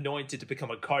was not anointed to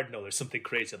become a cardinal or something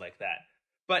crazy like that.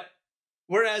 But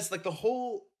whereas, like, the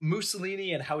whole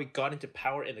Mussolini and how he got into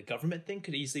power in the government thing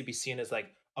could easily be seen as,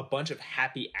 like, a bunch of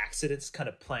happy accidents kind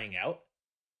of playing out.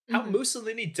 How Mhm.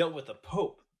 Mussolini dealt with the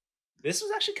Pope, this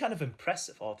was actually kind of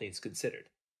impressive, all things considered.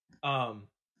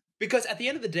 Because at the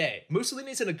end of the day,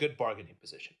 Mussolini's in a good bargaining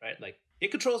position, right? Like, he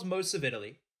controls most of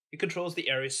Italy. He controls the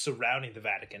areas surrounding the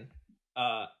Vatican.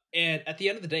 And at the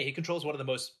end of the day, he controls one of the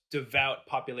most devout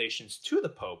populations to the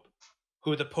Pope,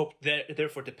 who the Pope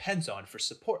therefore depends on for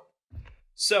support.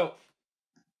 So,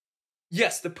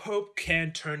 yes, the Pope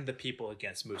can turn the people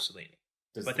against Mussolini.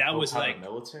 Does But the that Pope was have like... a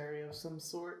military of some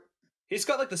sort? He's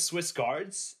got like the Swiss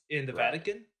guards in the Right.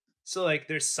 Vatican. So like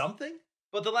there's something.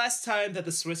 But the last time that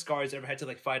the Swiss guards ever had to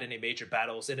like fight any major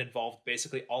battles, it involved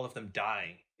basically all of them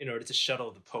dying in order to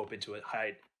shuttle the Pope into a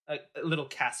little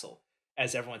castle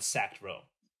as everyone sacked Rome.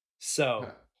 So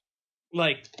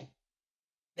like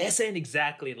this ain't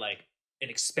exactly like an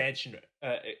expansionary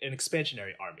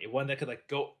army, one that could like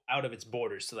go out of its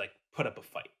borders to like put up a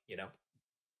fight, you know?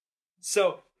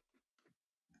 So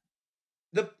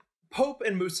the Pope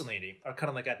and Mussolini are kind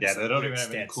of like at this Yeah, they don't weird even have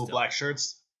any cool standstill. black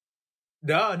shirts.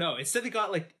 No. Instead, they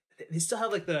got like they still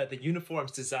have like the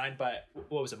uniforms designed by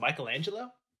what was it,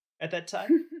 Michelangelo, at that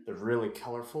time. The really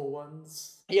colorful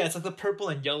ones? Yeah, it's like the purple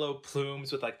and yellow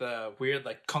plumes with like the weird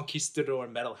like conquistador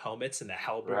metal helmets and the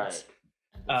halberds.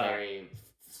 Right. The very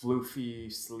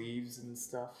floofy sleeves and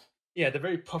stuff. Yeah, the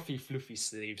very puffy, floofy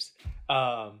sleeves.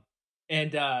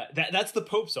 That's the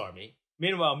Pope's army.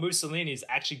 Meanwhile, Mussolini's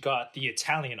actually got the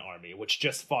Italian army, which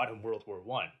just fought in World War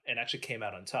I and actually came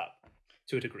out on top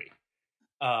to a degree.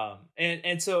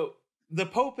 And so the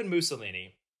Pope and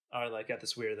Mussolini are like at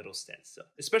this weird little standstill,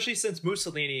 especially since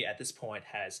Mussolini at this point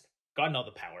has gotten all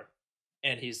the power,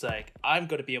 and he's like, I'm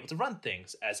going to be able to run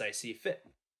things as I see fit.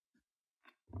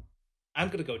 I'm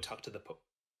going to go talk to the Pope.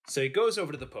 So he goes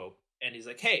over to the Pope and he's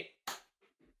like, hey,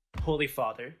 Holy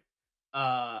Father,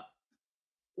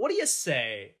 what do you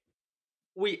say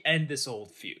we end this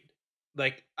old feud?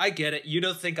 Like, I get it. You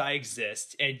don't think I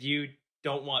exist, and you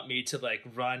don't want me to like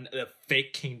run a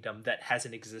fake kingdom that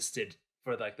hasn't existed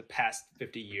for like the past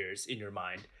 50 years in your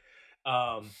mind.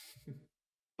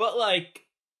 But like,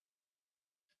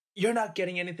 you're not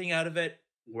getting anything out of it.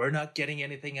 We're not getting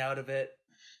anything out of it.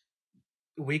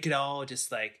 We could all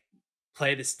just like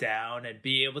play this down and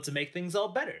be able to make things all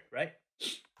better, right?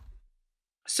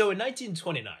 So in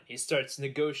 1929, he starts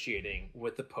negotiating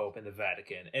with the Pope and the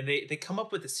Vatican, and they come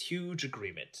up with this huge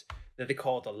agreement that they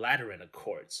call the Lateran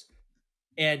Accords.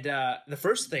 And the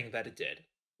first thing that it did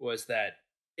was that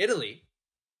Italy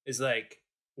is like,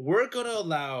 we're going to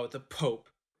allow the Pope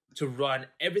to run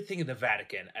everything in the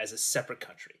Vatican as a separate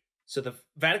country. So the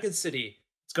Vatican City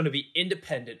is going to be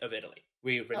independent of Italy.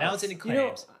 We renounce any claims. You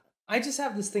know, I just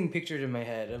have this thing pictured in my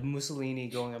head of Mussolini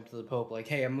going up to the Pope like,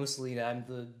 hey, I'm Mussolini, I'm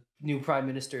the new Prime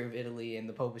Minister of Italy, and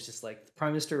the Pope is just like,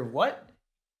 Prime Minister of what?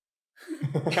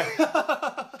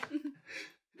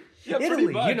 Yeah, Italy,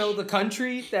 you know, the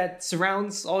country that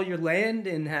surrounds all your land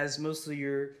and has most of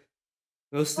your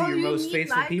most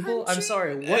faithful people. country? I'm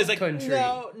sorry, what It's like, country?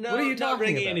 No, what are you not talking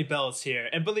ringing about? any bells here.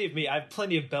 And believe me, I have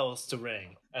plenty of bells to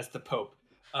ring as the Pope.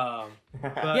 But,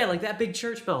 Yeah, like that big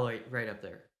church bell right up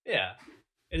there. yeah,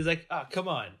 it's like, come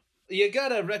on, you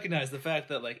gotta recognize the fact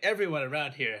that like everyone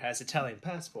around here has Italian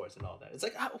passports and all that. It's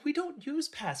like, we don't use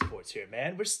passports here,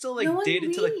 man. We're still like no one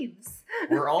dated to like. leaves.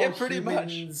 We're all Yeah, pretty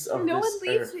much. humans of No this one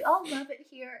leaves. earth. We all love it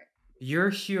here. You're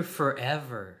here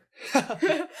forever.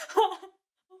 Oh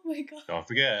my god. Don't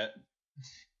forget.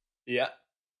 Yeah.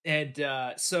 And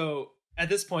so at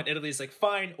this point, Italy's like,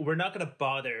 fine, we're not going to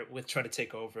bother with trying to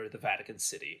take over the Vatican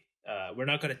City. We're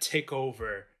not going to take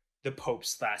over the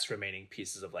Pope's last remaining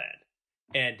pieces of land.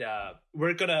 And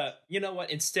we're going to, you know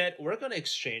what, instead, we're going to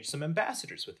exchange some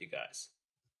ambassadors with you guys.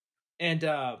 And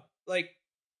like,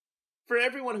 for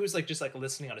everyone who's like just like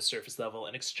listening on a surface level,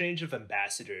 an exchange of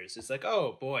ambassadors is like,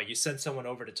 oh boy, you send someone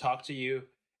over to talk to you,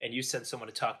 and you send someone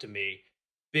to talk to me.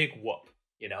 Big whoop,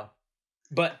 you know?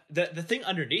 But the thing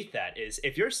underneath that is,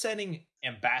 if you're sending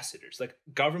ambassadors, like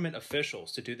government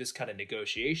officials, to do this kind of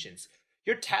negotiations,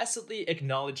 you're tacitly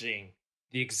acknowledging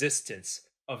the existence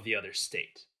of the other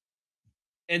state.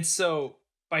 And so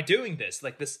by doing this,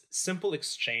 like this simple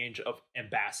exchange of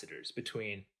ambassadors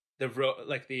between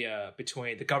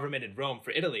between the government in Rome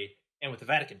for Italy and with the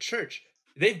Vatican Church,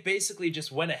 they've basically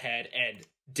just went ahead and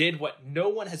did what no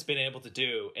one has been able to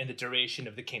do in the duration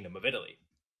of the Kingdom of Italy.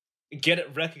 Get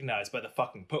it recognized by the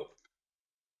fucking Pope.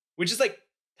 Which is like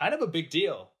kind of a big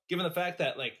deal, given the fact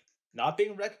that like not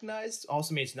being recognized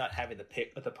also means not having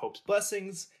the Pope's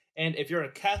blessings. And if you're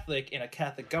a Catholic in a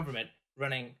Catholic government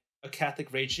running a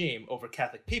Catholic regime over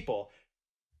Catholic people,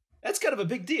 that's kind of a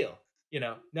big deal, you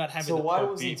know, not having So the why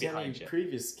Pope be wasn't behind any you.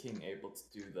 previous king able to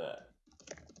do that?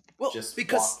 Well, Just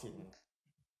because walking.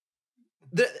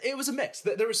 it was a mix.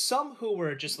 There were some who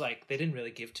were just like, they didn't really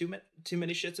give too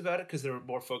many shits about it because they were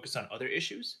more focused on other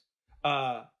issues.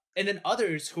 and then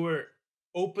others who are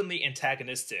openly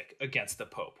antagonistic against the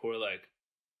Pope, who are like,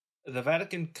 the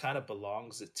Vatican kind of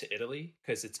belongs to Italy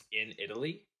because it's in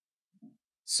Italy.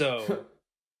 So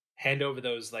hand over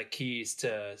those like keys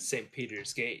to St.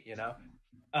 Peter's Gate, you know?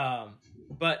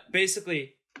 But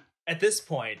basically, at this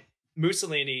point,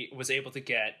 Mussolini was able to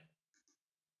get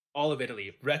all of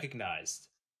Italy recognized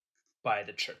by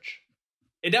the church.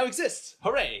 It now exists.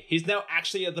 Hooray! He's now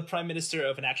actually the prime minister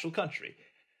of an actual country.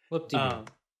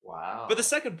 Wow. But the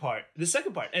second part,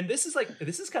 and this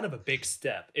is kind of a big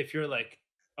step if you're like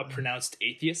a pronounced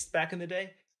atheist back in the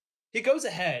day. He goes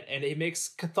ahead and he makes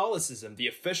Catholicism the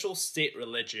official state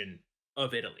religion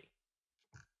of Italy.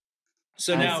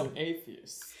 So now, an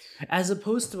atheist, as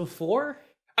opposed to before.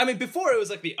 I mean, before it was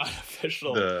like the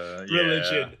unofficial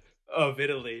religion of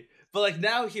Italy. But like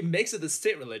now he makes it the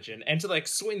state religion, and to like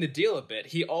swing the deal a bit,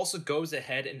 he also goes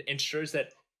ahead and ensures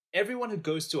that everyone who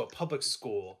goes to a public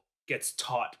school gets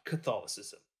taught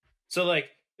Catholicism. So like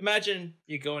imagine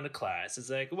you go into class, it's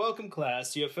like, welcome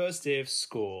class to your first day of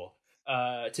school.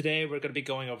 Today we're going to be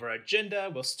going over our agenda.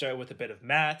 We'll start with a bit of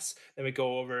maths, then we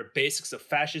go over basics of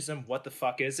fascism, what the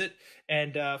fuck is it,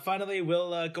 and finally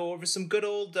we'll go over some good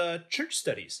old church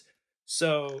studies.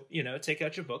 So, you know, take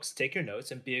out your books, take your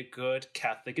notes, and be a good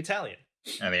Catholic Italian.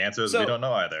 And the answer is we don't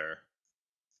know either.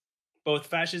 Both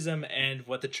fascism and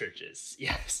what the church is.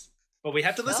 Yes. But we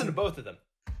have to listen to both of them.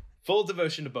 Full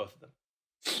devotion to both of them.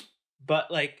 But,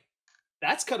 like,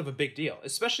 that's kind of a big deal,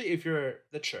 especially if you're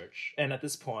the church. And at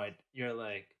this point, you're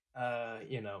like,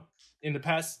 you know, in the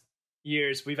past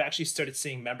years, we've actually started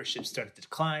seeing membership start to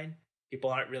decline. People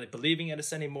aren't really believing in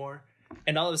us anymore.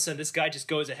 And all of a sudden, this guy just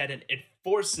goes ahead and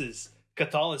enforces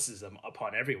Catholicism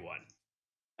upon everyone.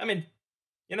 I mean,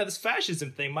 you know, this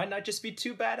fascism thing might not just be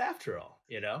too bad after all,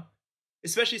 you know?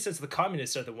 Especially since the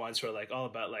communists are the ones who are like all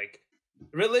about like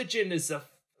religion is a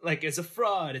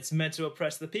fraud, it's meant to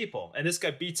oppress the people. And this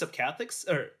guy beats up Catholics,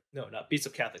 or no, not beats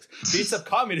up Catholics, beats up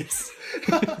communists.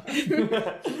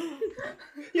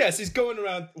 Yes, he's going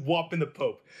around whopping the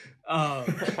Pope.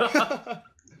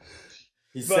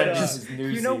 He said his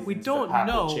newsies You know, we into don't papal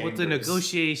know what the chambers.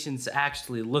 negotiations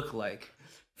actually look like.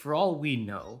 For all we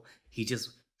know, he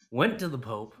just went to the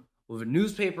Pope with a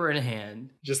newspaper in hand.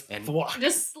 Just And thwack.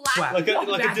 Just slap Like a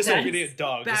Bad disobedient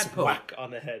dog. Bad Just Pope. whack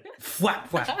on the head.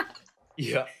 Whack, whack.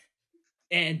 Yeah.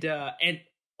 And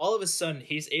all of a sudden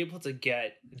he's able to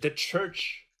get the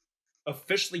church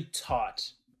officially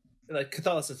taught, like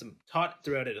Catholicism taught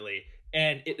throughout Italy,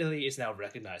 and Italy is now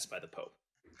recognized by the Pope.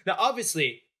 Now,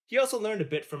 obviously, he also learned a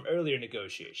bit from earlier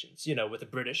negotiations, you know, with the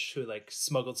British, who like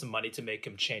smuggled some money to make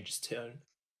him change his tune.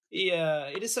 He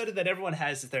decided that everyone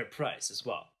has their price as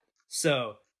well.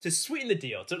 So to sweeten the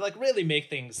deal, to like really make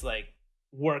things like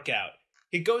work out,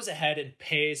 he goes ahead and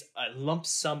pays a lump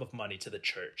sum of money to the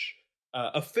church,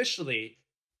 officially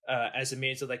as a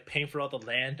means of like paying for all the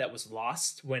land that was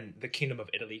lost when the Kingdom of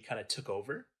Italy kind of took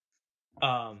over.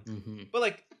 But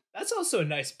like that's also a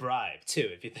nice bribe too,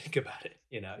 if you think about it.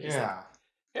 You know, he's like,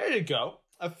 here you go,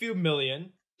 a few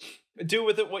million. Do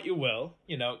with it what you will.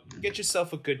 You know, get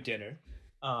yourself a good dinner.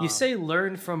 You say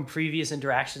learn from previous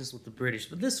interactions with the British,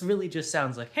 but this really just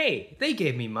sounds like, hey, they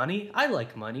gave me money. I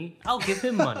like money. I'll give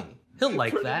him money. He'll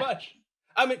like pretty that. much.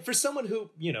 I mean, for someone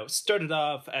who, you know, started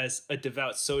off as a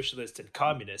devout socialist and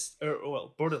communist, or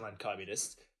well, borderline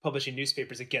communist, publishing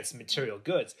newspapers against material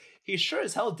goods, he sure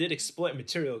as hell did exploit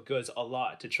material goods a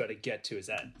lot to try to get to his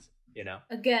ends, you know?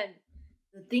 Again,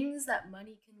 the things that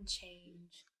money can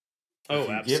change. Oh, If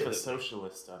you absolutely. give a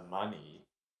socialist money,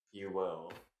 you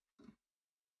will.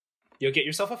 You'll get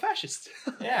yourself a fascist.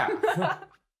 Yeah.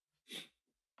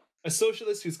 A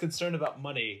socialist who's concerned about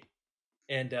money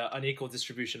and unequal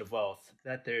distribution of wealth.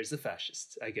 That there's a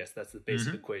fascist. I guess that's the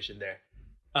basic equation there.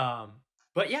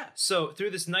 But yeah, so through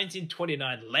this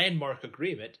 1929 landmark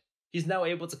agreement, he's now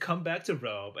able to come back to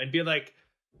Rome and be like,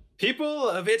 people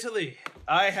of Italy,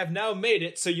 I have now made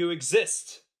it so you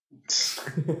exist.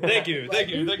 Thank you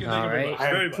very All much. right. I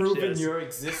Very have much, proven yes. your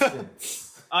existence.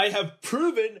 I have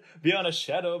proven beyond a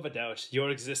shadow of a doubt your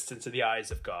existence in the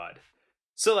eyes of God.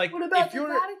 So like, What about if the you're,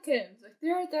 Vaticans? Like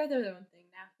they're their own thing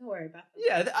now. Don't worry about them.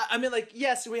 yeah, I mean, like,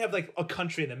 yes, we have like a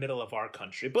country in the middle of our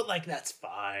country, but like that's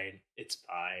fine. It's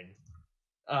fine.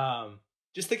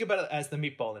 Just think about it as the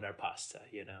meatball in our pasta.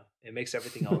 You know, it makes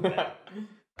everything all better.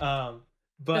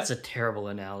 But That's a terrible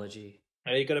analogy.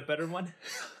 you got a better one?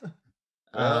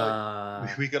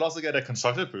 We could also get a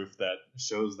constructive proof that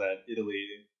shows that Italy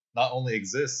not only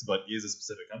exists, but is a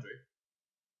specific country.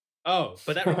 Oh,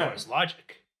 but that requires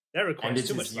logic. That requires it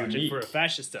too is much logic unique. for a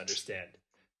fascist to understand.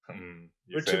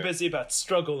 You're We're too fair. busy about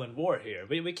struggle and war here.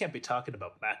 We can't be talking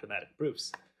about mathematic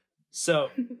proofs. So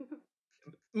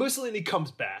Mussolini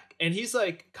comes back, and he's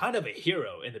like kind of a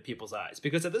hero in the people's eyes,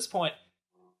 because at this point,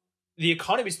 the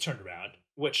economy's turned around,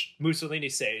 which Mussolini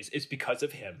says is because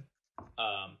of him.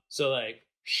 So like,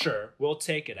 sure, we'll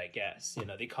take it, I guess. You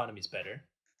know, the economy's better.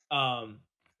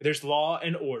 There's law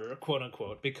and order, quote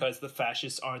unquote, because the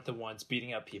fascists aren't the ones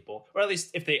beating up people, or at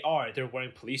least if they are, they're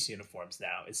wearing police uniforms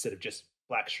now instead of just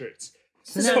black shirts.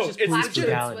 So now it's just Black police shirts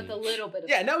brutality. with a little bit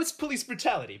of Now it's police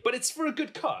brutality, but it's for a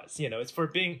good cause. You know, it's for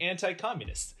being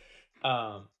anti-communist,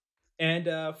 and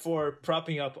for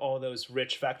propping up all those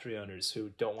rich factory owners who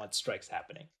don't want strikes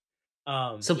happening.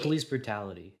 So police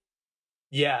brutality.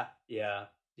 Yeah.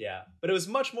 But it was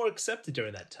much more accepted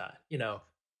during that time. You know,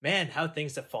 man, how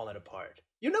things have fallen apart.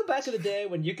 You know, back in the day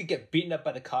when you could get beaten up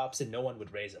by the cops and no one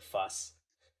would raise a fuss.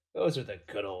 Those are the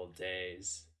good old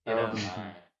days. You know,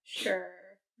 Sure.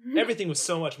 everything was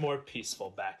so much more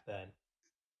peaceful back then.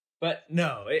 But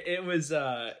no, it was.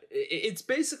 It's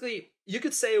basically, you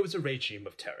could say it was a regime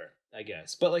of terror, I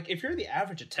guess. But like, if you're the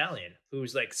average Italian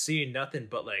who's like seeing nothing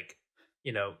but like,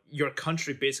 you know, your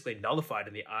country basically nullified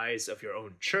in the eyes of your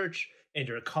own church, and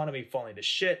your economy falling to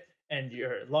shit, and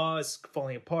your laws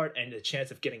falling apart, and the chance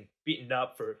of getting beaten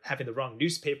up for having the wrong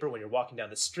newspaper when you're walking down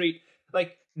the street.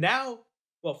 Like now,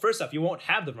 well, first off, you won't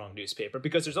have the wrong newspaper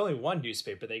because there's only one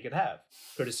newspaper that you can have,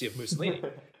 courtesy of Mussolini.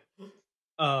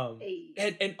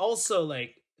 And also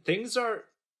like things are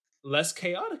less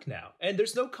chaotic now, and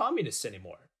there's no communists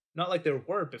anymore. Not like there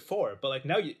were before, but like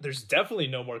now there's definitely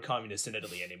no more communists in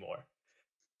Italy anymore.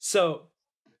 So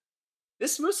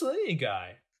this Mussolini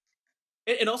guy,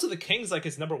 and also the king's like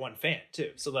his number one fan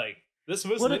too. So like this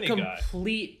Mussolini What a guy,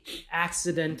 complete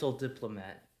accidental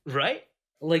diplomat. right?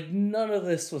 Like none of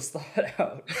this was thought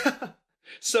out.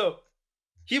 So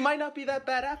he might not be that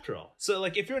bad after all. So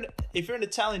like if you're an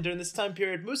Italian during this time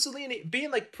period, Mussolini being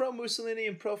like pro Mussolini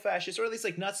and pro fascist, or at least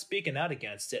like not speaking out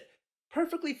against it,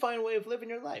 perfectly fine way of living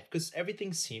your life because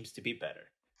everything seems to be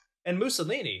better. And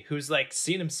Mussolini, who's like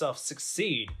seen himself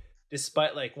succeed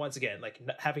despite like once again like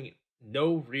having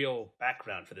no real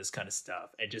background for this kind of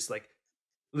stuff, and just like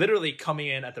literally coming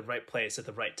in at the right place at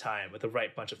the right time with the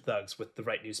right bunch of thugs with the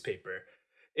right newspaper,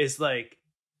 is like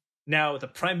now the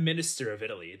prime minister of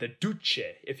Italy, the duce,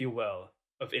 if you will,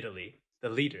 of Italy, the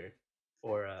leader,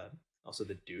 or also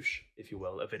the douche, if you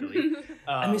will, of Italy.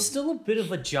 I mean, still a bit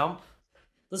of a jump.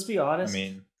 Let's be honest. I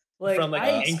mean, like, from, like, I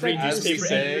an angry expected this to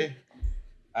newspaper be-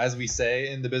 as we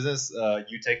say in the business,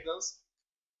 you take those.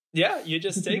 Yeah, you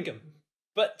just take him.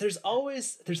 But there's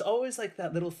always like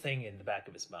that little thing in the back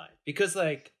of his mind, because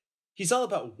like he's all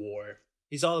about war.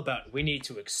 He's all about we need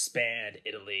to expand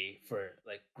Italy for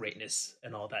like greatness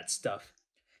and all that stuff.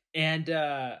 And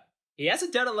he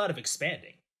hasn't done a lot of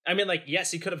expanding. I mean, like,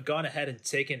 yes, he could have gone ahead and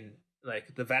taken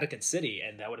like the Vatican City,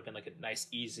 and that would have been like a nice,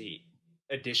 easy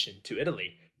addition to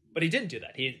Italy. But he didn't do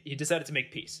that. He decided to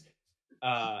make peace.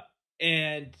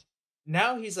 And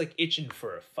now he's like itching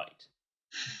for a fight.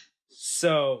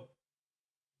 So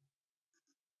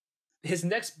his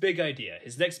next big idea,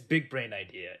 his next big brain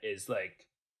idea is like,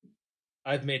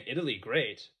 I've made Italy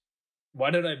great.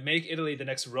 Why don't I make Italy the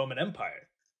next Roman Empire?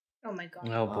 Oh my god.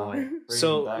 Oh boy. Bringing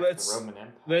So back let's- the Roman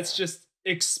Empire. Let's just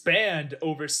expand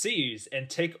overseas and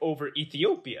take over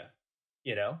Ethiopia.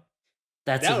 You know?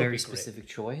 That's That a would very be great. specific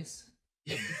choice.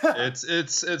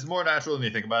 It's more natural than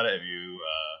you think about it if you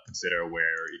consider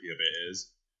where Ethiopia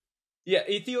is. Yeah,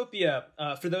 Ethiopia,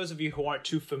 for those of you who aren't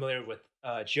too familiar with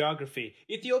geography,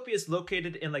 Ethiopia is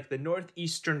located in like the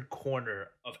northeastern corner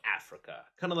of Africa.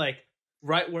 Kind of like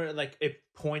right where like it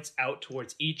points out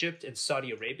towards Egypt and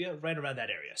Saudi Arabia, right around that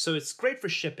area. So it's great for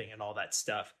shipping and all that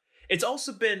stuff. It's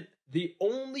also been the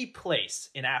only place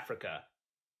in Africa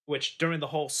which during the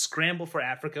whole scramble for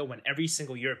Africa, when every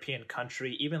single European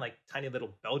country, even like tiny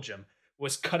little Belgium,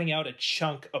 was cutting out a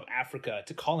chunk of Africa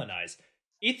to colonize,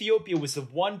 Ethiopia was the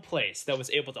one place that was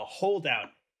able to hold out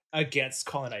against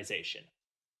colonization.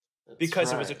 That's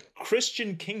Because it was a right.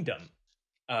 Christian kingdom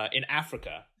in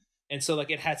Africa. And so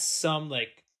like it had some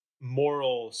like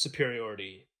moral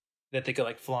superiority that they could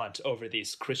like flaunt over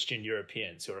these Christian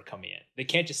Europeans who are coming in. They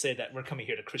can't just say that we're coming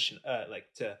here to Christian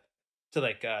to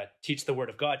teach the word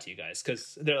of God to you guys,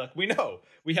 because they're like, we know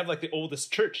we have like the oldest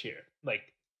church here. Like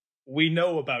we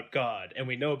know about God and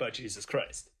we know about Jesus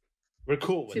Christ. We're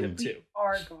cool with him too.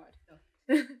 Our god.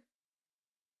 No.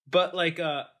 But like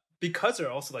because they're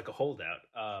also like a holdout,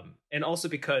 and also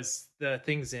because the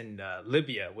things in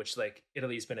Libya, which like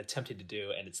Italy's been attempting to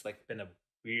do, and it's like been a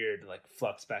weird like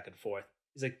flux back and forth,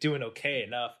 he's like doing okay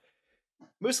enough.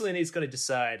 Mussolini's going to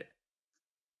decide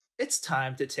it's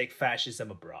time to take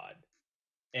fascism abroad,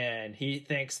 and he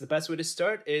thinks the best way to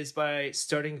start is by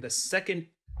starting the Second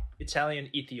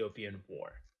Italian-Ethiopian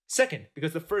War. Second,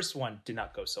 because the first one did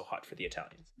not go so hot for the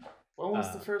Italians. When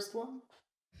was the first one?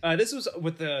 This was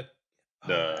with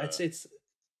I'd say it's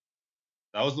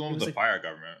That was the one it with was the like fire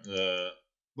government.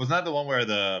 Wasn't that the one where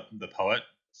the poet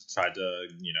tried to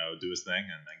do his thing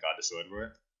and then got destroyed for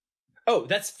it? oh,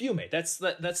 that's Fiume. That's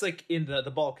like in the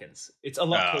Balkans. It's a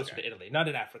lot Oh, closer okay. to Italy, not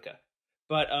in Africa.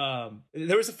 But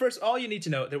there was a first. All you need to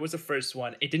know, there was a first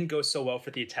one. It didn't go so well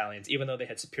for the Italians, even though they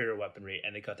had superior weaponry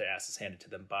and they got their asses handed to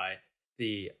them by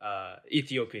the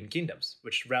Ethiopian kingdoms,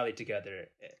 which rallied together.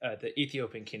 The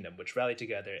Ethiopian kingdom, which rallied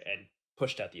together and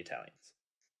pushed out the Italians.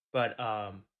 But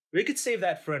we could save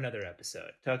that for another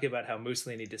episode, talking about how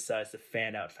Mussolini decides to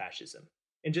fan out fascism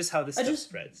and just how this stuff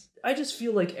spreads. I just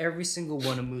feel like every single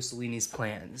one of Mussolini's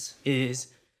plans is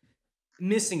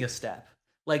missing a step.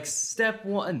 Like, step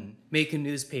 1, make a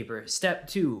newspaper. Step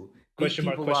 2, beat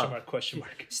people up. Question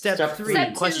mark. Step Step 3,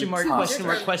 Step question two, mark, two question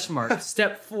mark, different. question mark.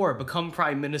 Step 4, become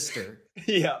prime minister.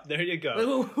 Yeah, there you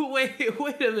go.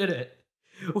 Wait a minute.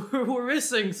 We're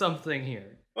missing something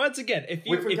here. Once again, if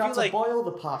We you forgot to like, boil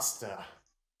the pasta.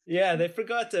 yeah, they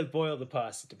forgot to boil the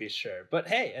pasta to be sure. But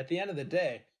hey, at the end of the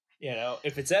day,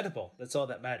 if it's edible, that's all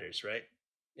that matters, right?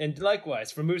 And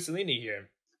likewise for Mussolini here,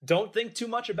 don't think too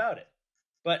much about it.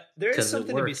 But there is 'Cause it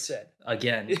something to be worked said.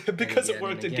 Again. Because and it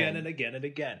worked again and again and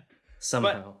again.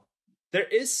 Somehow. There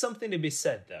is something to be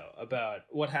said, though, about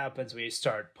what happens when you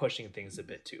start pushing things a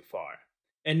bit too far.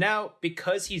 And now,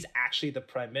 because he's actually the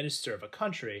prime minister of a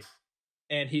country,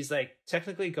 and he's like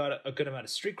technically got a good amount of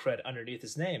street cred underneath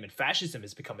his name, and fascism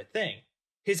has become a thing,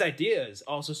 his ideas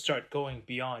also start going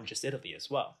beyond just Italy as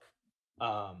well.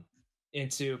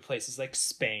 Into places like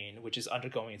Spain, which is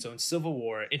undergoing its own civil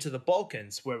war, into the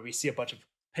Balkans, where we see a bunch of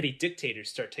petty dictators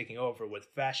start taking over with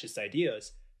fascist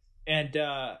ideas, and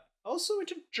also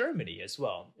into Germany as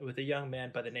well, with a young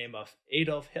man by the name of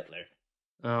Adolf Hitler.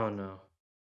 Oh no.